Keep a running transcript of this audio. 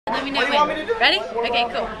Let me know when. Ready? Okay,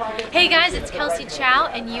 cool. Hey guys, it's Kelsey Chow,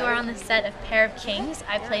 and you are on the set of Pair of Kings.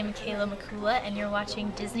 I play Mikayla and you're watching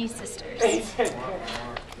Disney Sisters.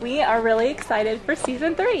 We are really excited for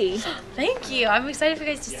season 3. Thank you. I'm excited for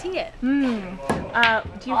you guys to see it. Do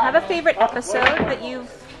you have a favorite episode that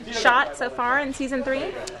you've shot so far in season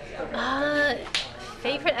 3?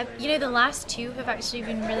 Favorite, you know, the last 2 have actually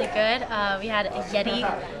been really good. We had a Yeti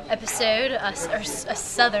episode, a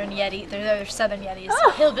Southern Yeti. They're Southern Yetis,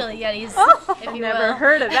 hillbilly Yetis, if you will. Never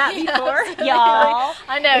heard of that before. Y'all.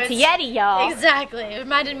 I know. It's a Yeti, y'all. Exactly. It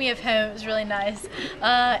reminded me of home. It was really nice.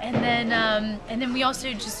 And then we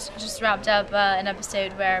also just wrapped up an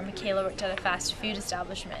episode where Mikayla worked at a fast food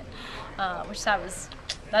establishment, which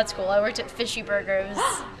that's cool. I worked at Fishy Burgers.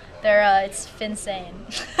 It's Finsane.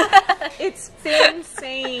 It's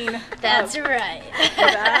Finsane. That's right.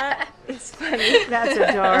 That is funny. That's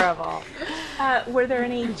adorable. Were there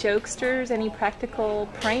any jokesters, any practical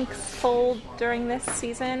pranks pulled during this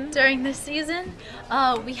season? During this season?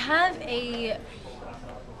 We have a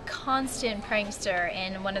constant prankster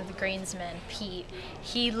in one of the greensmen, Pete.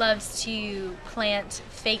 He loves to plant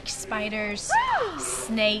fake spiders,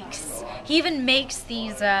 snakes. He even makes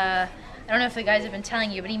these, I don't know if the guys have been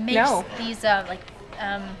telling you, but he makes these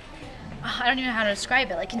I don't even know how to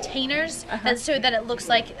describe it, like containers, so that it looks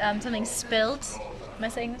like something spilled. Am I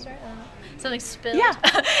saying this right? Something spilled. Yeah.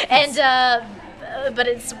 And but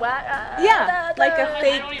it's wet. Like a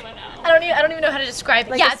fake. I don't even know how to describe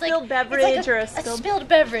it. Like a spilled beverage or a spilled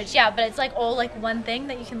beverage. Yeah, but it's like all like one thing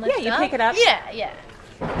that you can lift up. Yeah, you pick it up. Yeah.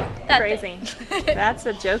 That crazy. That's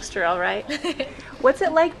a jokester, all right. What's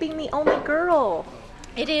it like being the only girl?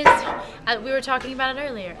 It is. We were talking about it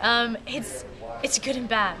earlier. It's good and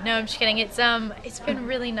bad. No, I'm just kidding. It's been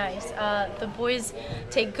really nice. The boys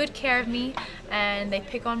take good care of me, and they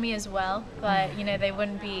pick on me as well. But you know, they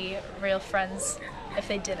wouldn't be real friends if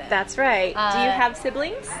they didn't. That's right. Do you have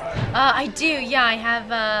siblings? I do. Yeah, I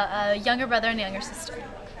have a younger brother and a younger sister.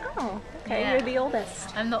 Oh, okay. Yeah. You're the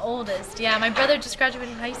oldest. I'm the oldest. Yeah, my brother just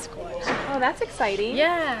graduated high school. Oh, that's exciting.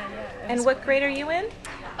 Yeah. And what grade are you in?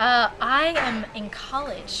 I am in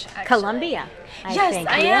college, actually. Columbia, I think.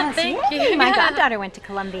 I am. Thank you. My goddaughter went to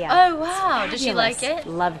Columbia. Oh wow! Fabulous. Did she like it?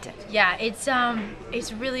 Loved it. Yeah,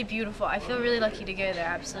 it's really beautiful. I feel really lucky to go there.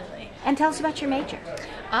 Absolutely. And tell us about your major.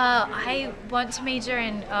 I want to major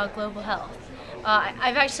in global health.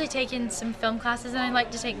 I've actually taken some film classes, and I'd like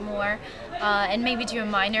to take more, and maybe do a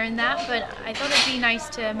minor in that. But I thought it'd be nice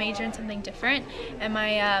to major in something different. And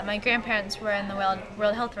my grandparents were in the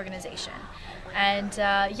World Health Organization. And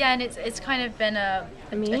and it's kind of been a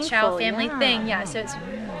Chow family thing, so it's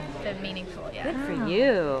been meaningful, Good for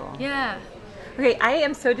you. Yeah. Okay, I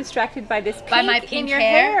am so distracted by this pink, by my pink in your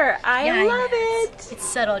hair. I love it. It's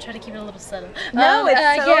subtle. I try to keep it a little subtle. No,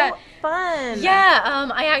 it's so fun. Yeah,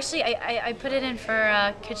 I actually I put it in for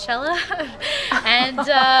Coachella, and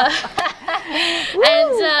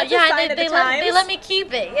they let me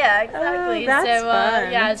keep it. Yeah, exactly. Oh, that's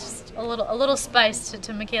fun. Yeah, it's just a little spice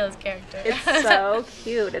to Mikayla's character. It's so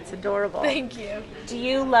cute. It's adorable. Thank you. Do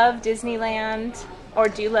you love Disneyland or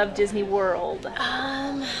do you love Disney World?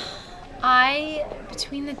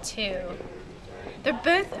 Between the two, they're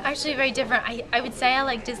both actually very different. I would say I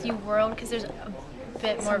like Disney World because there's a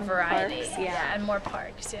bit more variety. Parks, yeah, and more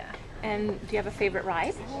parks, yeah. And do you have a favorite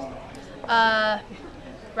ride?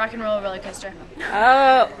 Rock and Roll Roller Coaster.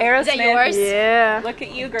 Oh, Aerosmith. Is that yours? Yeah. Look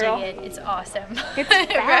at you, girl. Dig it. It's awesome. It's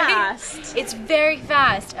fast. Right? It's very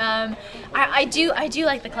fast. I do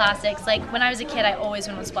like the classics. Like when I was a kid, I always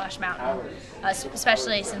went on Splash Mountain,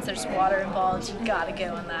 especially since there's water involved. You gotta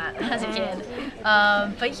go on that as a kid.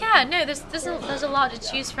 But yeah, no, there's a lot to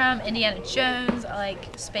choose from. Indiana Jones. I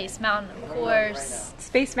like Space Mountain, of course.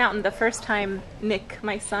 Space Mountain. The first time Nick,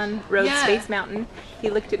 my son, rode Space Mountain, he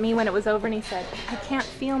looked at me when it was over and he said, "I can't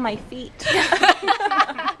feel my feet."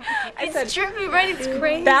 It's trippy, right? It's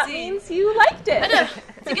crazy. That means you liked it. I know.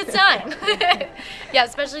 It's a good sign. Yeah,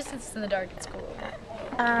 especially since it's in the dark. It's cool.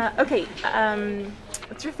 Okay.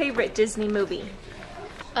 What's your favorite Disney movie?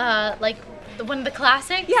 Like one of the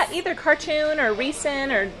classics? Yeah, either cartoon or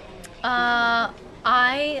recent or.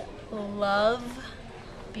 I love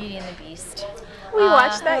Beauty and the Beast. We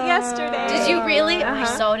watched that yesterday. Did you really? We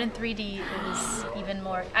saw it in 3D. It was even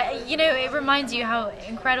more. It reminds you how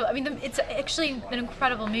incredible. I mean, it's actually an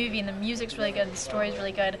incredible movie, and the music's really good, and the story's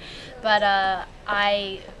really good. But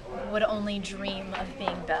I would only dream of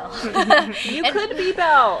being Belle. You could be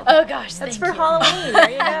Belle. Oh gosh, that's for Halloween. There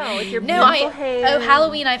you go, with your beautiful hair. Oh,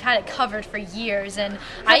 Halloween! I've had it covered for years, and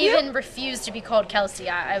I even refused to be called Kelsey.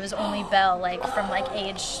 I was only Belle, like from like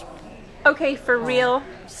age Okay, for real.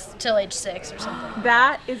 till age 6 or something.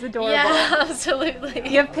 That is adorable. Yeah, absolutely.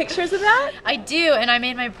 You have pictures of that? I do, and I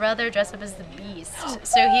made my brother dress up as the Beast,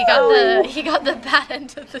 so he got the bad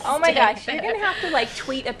end of the stick. Oh my gosh, there. you're gonna have to like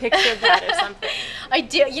tweet a picture of that or something. I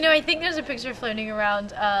do. You know, I think there's a picture floating around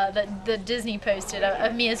that Disney posted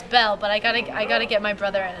of me as Belle, but I gotta get my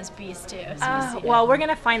brother in as Beast too. So Well, we're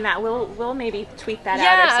gonna find that. We'll maybe tweet that Yeah,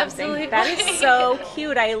 out or something. absolutely. That is so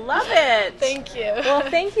cute. I love it. Thank you. Well,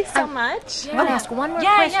 thank you so much. I want to ask one more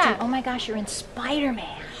Yeah, question. yeah. Oh my gosh, you're in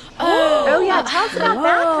Spider-Man. Oh yeah, tell us about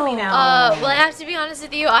that coming out. Well, I have to be honest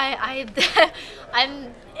with you.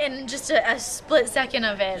 I'm in just a split second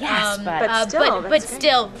of it. Yes, but still, but that's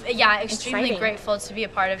still, yeah, extremely Exciting. grateful to be a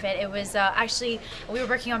part of it. It was actually, we were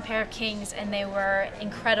working on Pair of Kings, and they were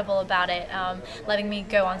incredible about it, letting me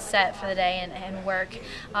go on set for the day and work.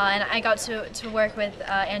 And I got to work with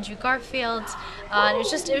Andrew Garfield. And it was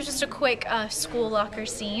just a quick school locker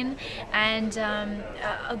scene, and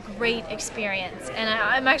a great experience. And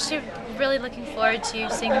I'm actually really looking forward to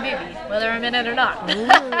seeing the movie, whether I'm in it or not. Ooh,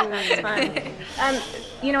 that's fun.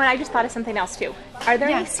 You know what? I just thought of something else too. Are there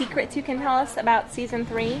Yeah. any secrets you can tell us about season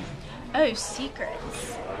 3? Oh,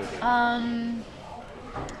 secrets.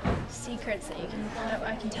 Secrets that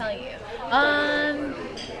I can tell you. I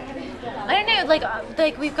don't know.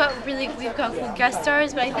 Like we've got cool guest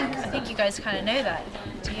stars, but I think you guys kind of know that.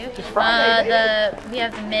 Do you? We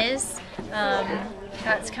have the Miz.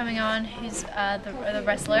 That's coming on. Who's the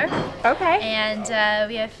wrestler? Okay. And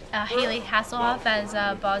we have Haley Hasselhoff as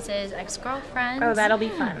Boz's ex-girlfriend. Oh, that'll be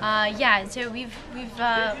fun. Yeah, so we've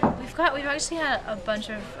actually had a bunch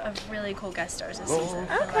of really cool guest stars this season.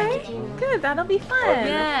 Okay, good. That'll be fun.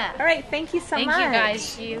 Yeah. All right. Thank you so much.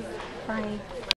 Thank you guys. Bye.